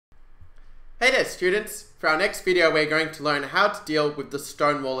Hey there students, for our next video we're going to learn how to deal with the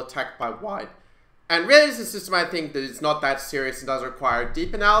Stonewall Attack by white. And really this is a system I think that is not that serious and does require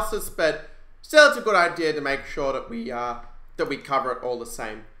deep analysis, but still it's a good idea to make sure that we cover it all the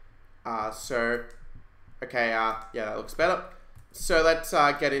same. Yeah, that looks better. So let's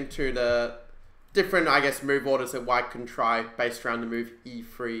get into the different, move orders that white can try based around the move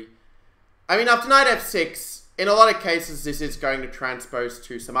e3. I mean, after knight f6, in a lot of cases, this is going to transpose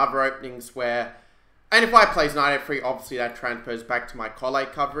to some other openings where, and if white plays knight f3, obviously that transposes back to my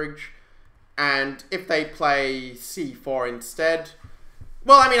collate coverage. And if they play c4 instead,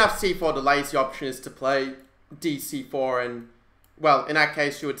 well, I mean, after c4, the lazy option is to play dc4, and, well, in that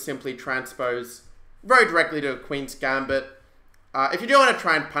case, you would simply transpose very directly to a queen's gambit. If you do want to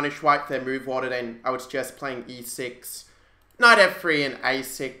try and punish white for their move order, then I would suggest playing e6, knight f3, and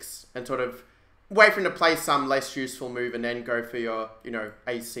a6, and sort of wait for him to play some less useful move and then go for your,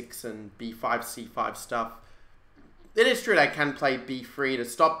 a6 and b5, c5 stuff. It is true they can play b3 to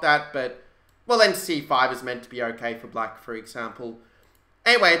stop that, but, well, then c5 is meant to be okay for black, for example.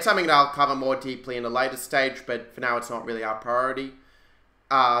 Anyway, it's something that I'll cover more deeply in a later stage, but for now it's not really our priority.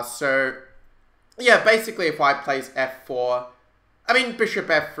 Yeah, basically if white plays f4, I mean, bishop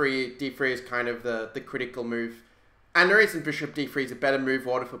f3, d3 is kind of the critical move. And the reason bishop d3 is a better move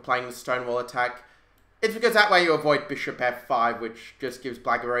order for playing the Stonewall Attack, it's because that way you avoid bishop f5, which just gives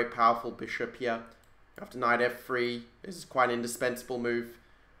black a very powerful bishop here. After knight f3, this is quite an indispensable move.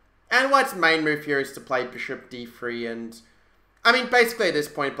 And white's main move here is to play bishop d3, and I mean, basically at this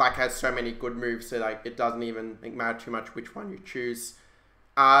point, black has so many good moves that it doesn't even matter too much which one you choose.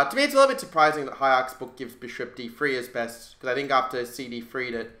 To me, it's a little bit surprising that Hayek's book gives bishop d3 as best, because I think after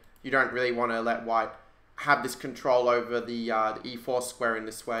cd3 that you don't really want to let white have this control over the e4 square in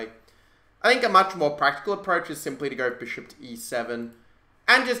this way. I think a much more practical approach is simply to go bishop to e7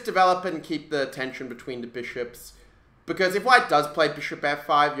 and just develop and keep the tension between the bishops. Because if white does play bishop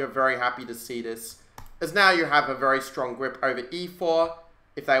f5, you're very happy to see this, as now you have a very strong grip over e4.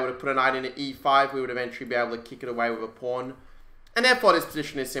 If they were to put a knight into e5, we would eventually be able to kick it away with a pawn. And therefore this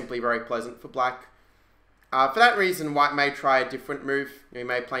position is simply very pleasant for black. For that reason, white may try a different move. He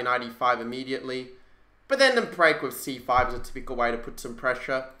may play knight e5 immediately, but then break with c5 is a typical way to put some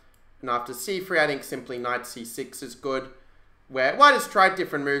pressure. And after c3, I think simply knight c6 is good, where white has tried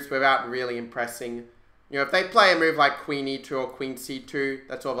different moves without really impressing. If they play a move like queen e2 or queen c2,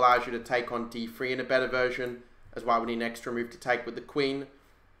 that sort of allows you to take on d3 in a better version, as white would need an extra move to take with the queen.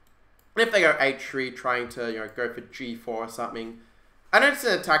 And if they go h3, trying to go for g4 or something, I know it's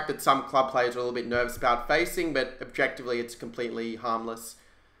an attack that some club players are a little bit nervous about facing, but objectively it's completely harmless.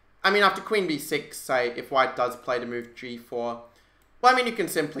 I mean, after queen b6, say, if white does play the move g4, well, I mean, you can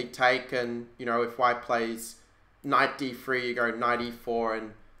simply take, and, if white plays knight d3, you go knight e4,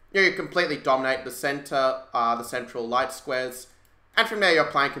 and, you completely dominate the center, the central light squares. And from there, your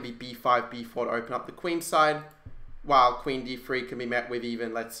plan can be b5, b4 to open up the queen side, while queen d3 can be met with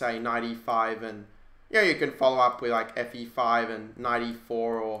even, let's say, knight e5, and, you can follow up with, like, fe5 and knight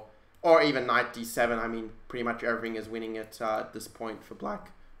e4, or even knight d7. I mean, pretty much everything is winning at this point for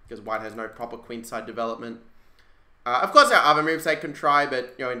black, because white has no proper queenside development. Of course, there are other moves they can try,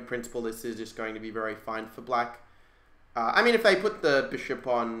 but, in principle, this is just going to be very fine for black. I mean, if they put the bishop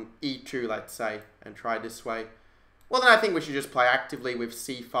on e2, let's say, and try this way, well, then I think we should just play actively with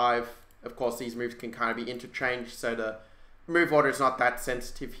c5. Of course, these moves can kind of be interchanged, so the move order is not that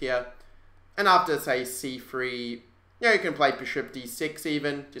sensitive here. And after, say, c3, you can play bishop d6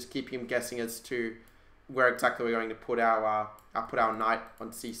 even, just keep him guessing as to where exactly we're going to put our knight on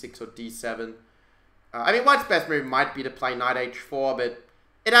c6 or d7. I mean, white's best move might be to play knight h4, but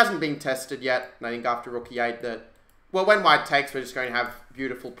it hasn't been tested yet. And I think after rook e8 that, well, when white takes, we're just going to have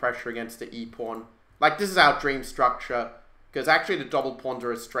beautiful pressure against the e-pawn. Like, this is our dream structure, because actually the double pawns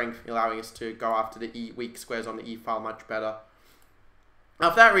are a strength, allowing us to go after the weak squares on the e-file much better. Now,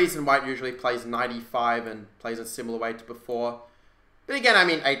 for that reason, white usually plays knight e5 and plays a similar way to before. But again, I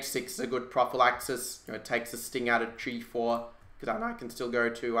mean, h6 is a good prophylaxis. It takes the sting out of g4, because our knight can still go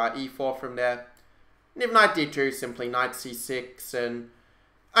to e4 from there. And if knight d2, simply knight c6, and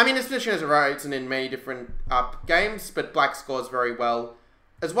I mean, this position has arisen in many different games, but black scores very well,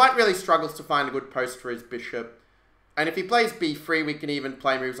 as white really struggles to find a good post for his bishop. And if he plays b3, we can even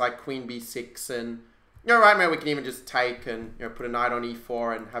play moves like queen b6, and, right now we can even just take and, put a knight on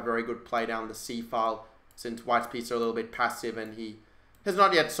e4 and have very good play down the c-file, since white's pieces are a little bit passive, and he has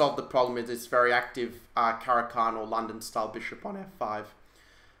not yet solved the problem with this very active Caro-Kann or London-style bishop on f5.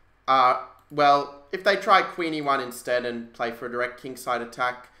 Well, if they try queen e1 instead and play for a direct kingside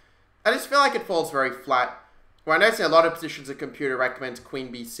attack, I just feel like it falls very flat. Well, I notice in a lot of positions the computer recommends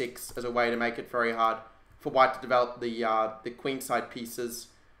queen b6 as a way to make it very hard for white to develop the queenside pieces.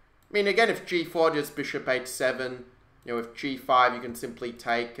 I mean, again, if g4, just bishop h7, with g5 you can simply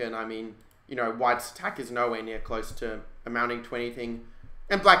take, and I mean, white's attack is nowhere near close to amounting to anything.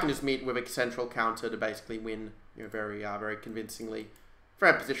 And black can just meet with a central counter to basically win, very convincingly. For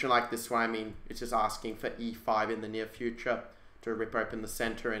a position like this one, I mean, it's just asking for e5 in the near future to rip open the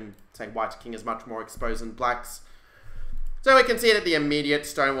center and say white's king is much more exposed than black's. So we can see that the immediate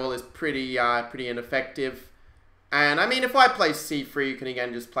Stonewall is pretty ineffective. And I mean, if I play c3, you can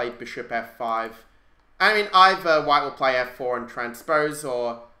again just play bishop f5. I mean, either white will play f4 and transpose,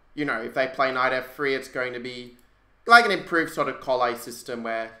 or, if they play knight f3, it's going to be like an improved sort of Collet system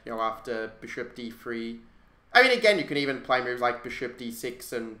where, after bishop d3, I mean, again, you can even play moves like bishop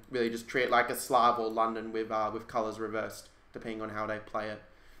d6 and really just treat it like a Slav or London with colors reversed, depending on how they play it.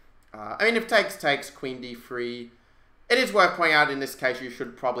 I mean, if takes, queen d3, it is worth pointing out in this case you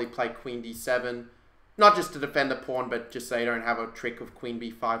should probably play queen d7, not just to defend the pawn, but just so you don't have a trick of queen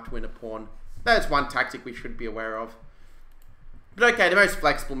b5 to win a pawn. That is one tactic we should be aware of. But okay, the most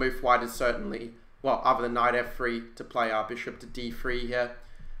flexible move for white is certainly, well, other than knight f3, to play our bishop to d3 here.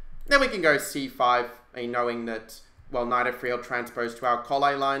 Then we can go c5, knowing that, well, knight f3 will transpose to our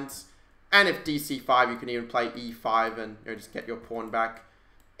Collet lines. And if dc5, you can even play e5 and just get your pawn back.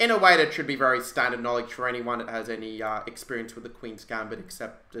 In a way that should be very standard knowledge for anyone that has any experience with the Queen's Gambit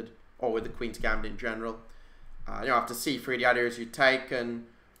accepted, or with the Queen's Gambit in general. After c3, the idea is you take, and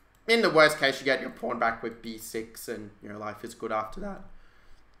in the worst case, you get your pawn back with b6, and life is good after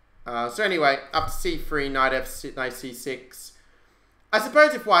that. So anyway, after c3, knight c6. I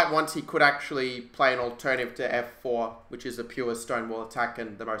suppose if white wants, he could actually play an alternative to f4, which is a pure Stonewall attack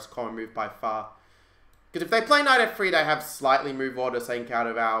and the most common move by far. Because if they play knight f3, they have slightly move order saying out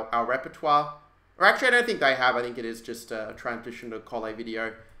of our repertoire. Or actually, I don't think they have. I think it is just a transition to a Collet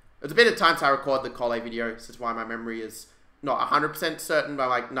video. There's a bit of time since I recorded the Collet video. This is why my memory is not 100% certain, but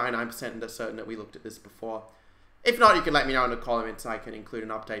like 99% certain that we looked at this before. If not, you can let me know in the comments and I can include an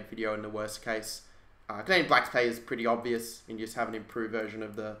update video in the worst case. Canadian black's play is pretty obvious, and you just have an improved version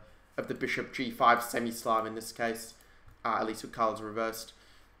of the bishop g5 semi-Slav in this case, at least with colors reversed.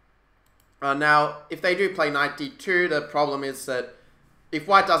 Now, if they do play knight d2, the problem is that if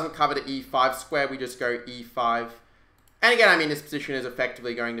white doesn't cover the e5 square, we just go e5. And again, I mean, this position is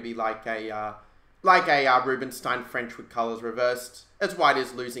effectively going to be like a Rubinstein French with colors reversed, as white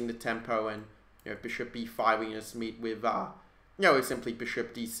is losing the tempo, and bishop b5 we just meet with with simply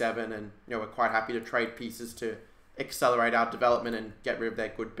bishop d7, and we're quite happy to trade pieces to accelerate our development and get rid of their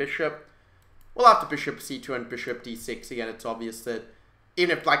good bishop. Well, after bishop c2 and bishop d6, again, it's obvious that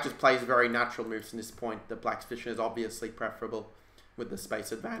even if black just plays very natural moves from this point, the black's position is obviously preferable with the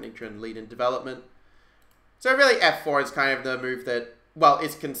space advantage and lead in development. So really f4 is kind of the move that, well,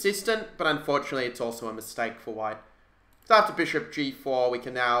 is consistent, but unfortunately it's also a mistake for white. So after bishop g4, we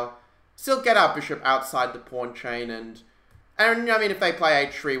can now still get our bishop outside the pawn chain, and I mean, if they play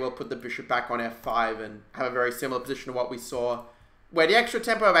h3, we'll put the bishop back on f5 and have a very similar position to what we saw, where the extra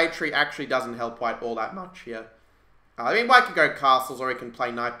tempo of h3 actually doesn't help white all that much here. I mean, white can go castles, or he can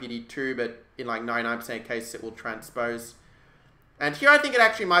play knight bd2, but in like 99% of cases it will transpose. And here I think it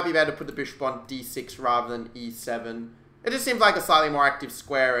actually might be better to put the bishop on d6 rather than e7. It just seems like a slightly more active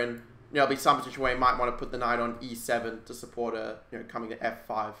square, and there'll be some position where you might want to put the knight on e7 to support coming to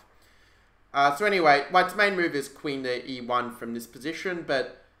f5. So anyway, white's main move is queen to e1 from this position,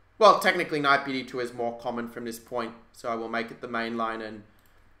 but, well, technically knight bd2 is more common from this point, so I will make it the main line, and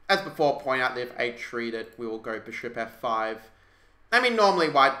as before, point out that if h3 that we will go bishop f5. I mean, normally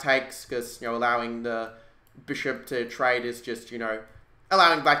white takes, because, allowing the bishop to trade is just,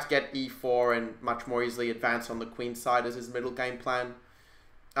 allowing black to get e4 and much more easily advance on the queen side as his middle game plan.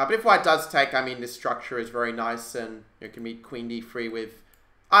 But if white does take, I mean, this structure is very nice, and you can meet queen d3 with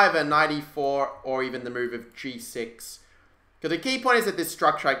either knight e4 or even the move of g6. Because the key point is that this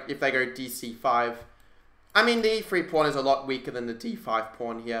structure, if they go dc5, I mean, the e3 pawn is a lot weaker than the d5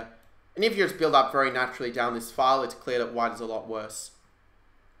 pawn here. And if you just build up very naturally down this file, it's clear that white is a lot worse.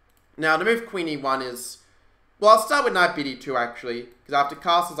 Now, to move queen e1 is, well, I'll start with knight bd2 actually, because after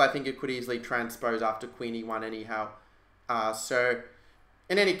castles, I think it could easily transpose after queen e1 anyhow. So,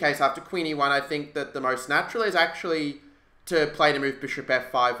 in any case, after queen e1, I think that the most natural is actually to play the move bishop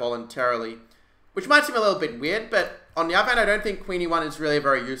f5 voluntarily, which might seem a little bit weird, but on the other hand, I don't think queen e1 is really a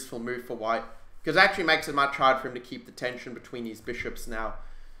very useful move for white, because it actually makes it much harder for him to keep the tension between these bishops now.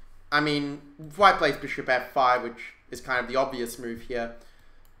 I mean, if white plays bishop f5, which is kind of the obvious move here,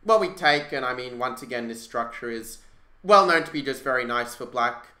 well, we take, and I mean, once again, this structure is well known to be just very nice for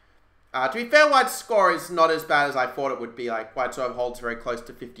black. To be fair, white's score is not as bad as I thought it would be. Like, white sort of holds very close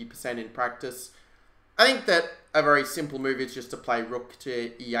to 50% in practice. I think that a very simple move is just to play rook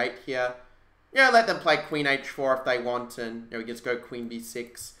to e8 here. Let them play queen h4 if they want, and we just go queen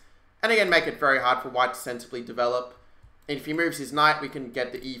b6. And again, make it very hard for white to sensibly develop. And if he moves his knight, we can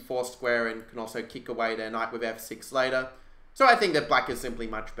get the e4 square and can also kick away their knight with f6 later. So I think that black is simply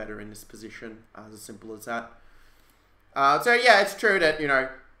much better in this position, as simple as that. So yeah, it's true that,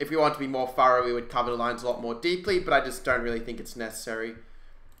 if we want to be more thorough, we would cover the lines a lot more deeply, but I just don't really think it's necessary.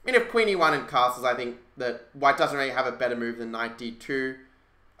 If queen e1 and castles, I think that white doesn't really have a better move than knight d2.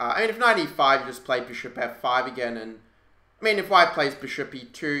 If knight e5, you just play bishop f5 again, and if white plays bishop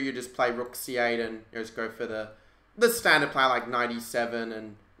e2, you just play rook c8 and just go for the standard plan like knight e7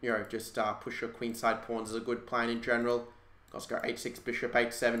 and just push your queenside pawns is a good plan in general. Also go h6, bishop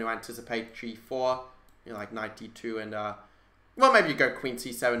h7 to anticipate g4, like knight d2 and well, maybe you go queen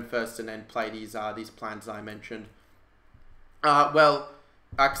c7 first and then play these plans I mentioned.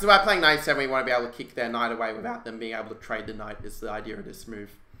 Because by playing knight e7, we want to be able to kick their knight away without them being able to trade the knight is the idea of this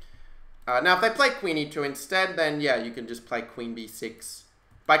move. Now, if they play queen e2 instead, then yeah, you can just play queen b6.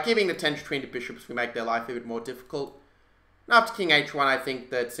 By keeping the tension between the bishops, we make their life a bit more difficult. Now, after king h1, I think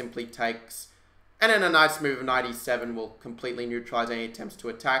that simply takes. And then a nice move of knight e7 will completely neutralize any attempts to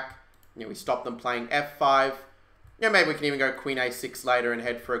attack. We stop them playing f5. Maybe we can even go queen a6 later and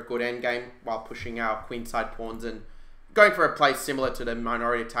head for a good endgame while pushing our queenside pawns and going for a play similar to the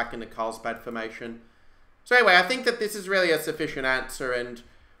minority attack in the Carlsbad formation. So anyway, I think that this is really a sufficient answer, and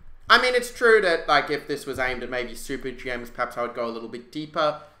it's true that if this was aimed at maybe super GMs, perhaps I would go a little bit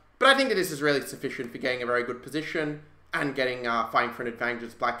deeper, but I think that this is really sufficient for getting a very good position and getting fighting for an advantage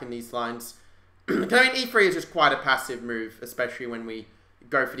as black in these lines. E3 is just quite a passive move, especially when we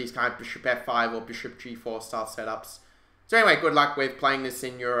go for these kind of bishop f5 or bishop g4 style setups. So anyway, good luck with playing this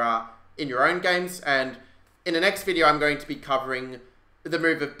in your own games, and in the next video I'm going to be covering the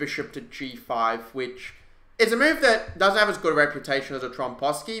move of bishop to g5, which is a move that doesn't have as good a reputation as a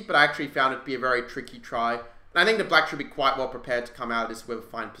Tromposky, but I actually found it to be a very tricky try, and I think that black should be quite well prepared to come out of this with a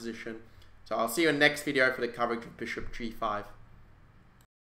fine position. So I'll see you in the next video for the coverage of bishop g5.